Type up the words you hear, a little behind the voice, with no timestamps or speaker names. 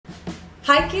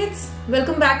Hi kids,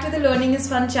 welcome back to the Learning is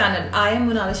Fun channel. I am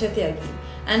Munalisha Tyagi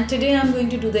and today I am going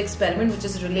to do the experiment which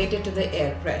is related to the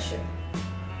air pressure.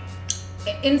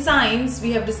 In science,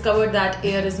 we have discovered that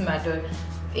air is matter.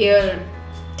 Air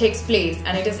takes place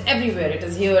and it is everywhere. It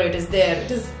is here, it is there, it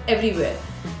is everywhere.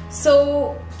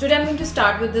 So today I am going to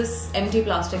start with this empty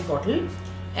plastic bottle.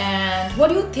 And what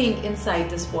do you think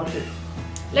inside this bottle?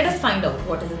 Let us find out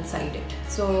what is inside it.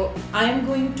 So I am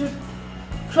going to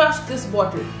crush this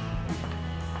bottle.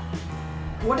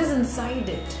 What is inside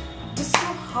it? It is so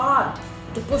hard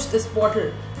to push this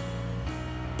bottle.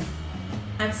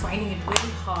 I'm finding it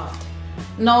very hard.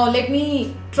 Now let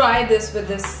me try this with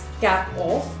this cap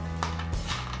off.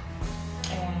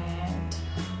 And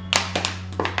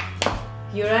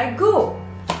here I go.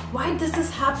 Why does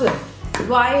this happen?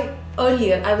 Why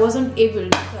earlier I wasn't able to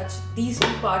touch these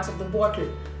two parts of the bottle,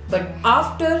 but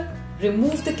after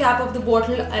remove the cap of the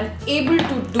bottle I'm able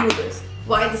to do this.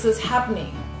 Why this is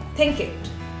happening? Think it.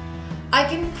 I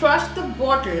can crush the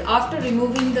bottle after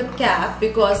removing the cap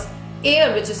because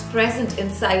air which is present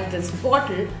inside this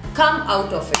bottle come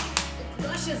out of it. It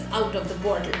rushes out of the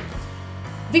bottle.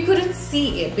 We couldn't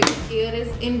see it because air is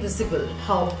invisible.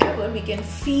 However, we can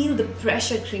feel the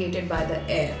pressure created by the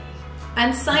air.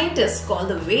 And scientists call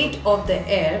the weight of the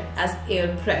air as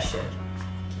air pressure.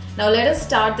 Now let us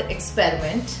start the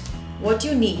experiment. What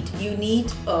you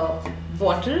need a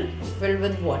bottle filled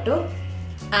with water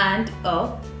and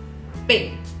a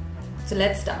pin. So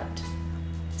let's start.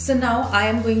 So now I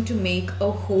am going to make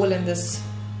a hole in this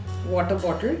water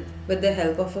bottle with the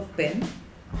help of a pin,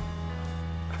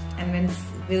 and then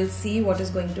we'll see what is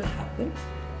going to happen.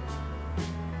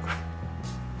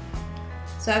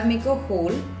 So I've made a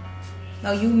hole.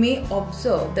 Now you may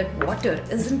observe that water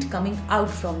isn't coming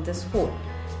out from this hole.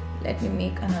 Let me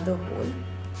make another hole.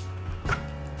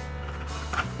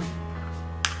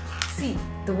 See,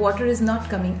 the water is not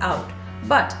coming out.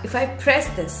 But if I press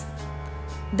this,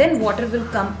 then water will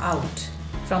come out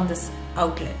from this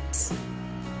outlets.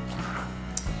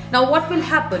 Now what will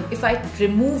happen if I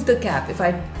remove the cap, if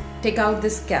I take out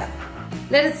this cap?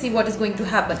 Let us see what is going to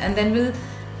happen, and then we'll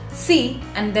see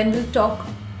and then we'll talk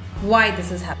why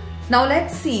this is happening. Now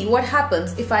let's see what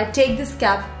happens if I take this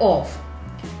cap off.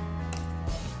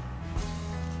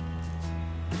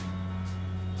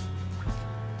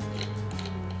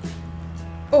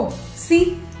 Oh,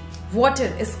 see?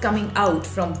 Water is coming out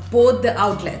from both the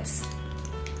outlets.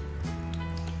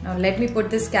 Now let me put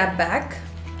this cap back.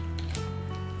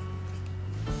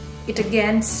 It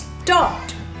again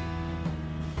stopped.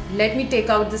 Let me take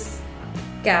out this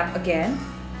cap again.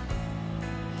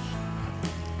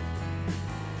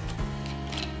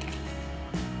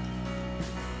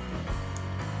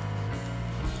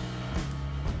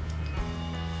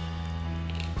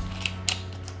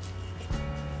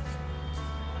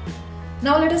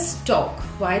 Now let us talk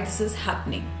why this is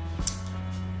happening.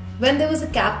 When there was a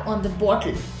cap on the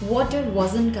bottle, water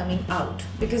wasn't coming out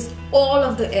because all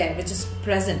of the air which is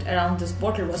present around this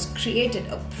bottle was created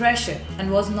a pressure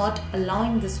and was not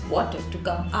allowing this water to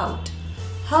come out.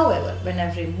 However, when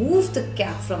I removed the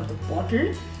cap from the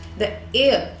bottle, the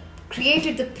air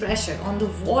created the pressure on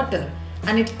the water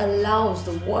and it allows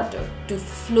the water to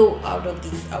flow out of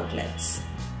these outlets.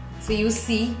 So you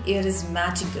see, air is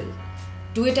magical.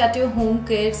 Do it at your home,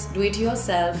 kids. Do it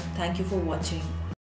yourself. Thank you for watching.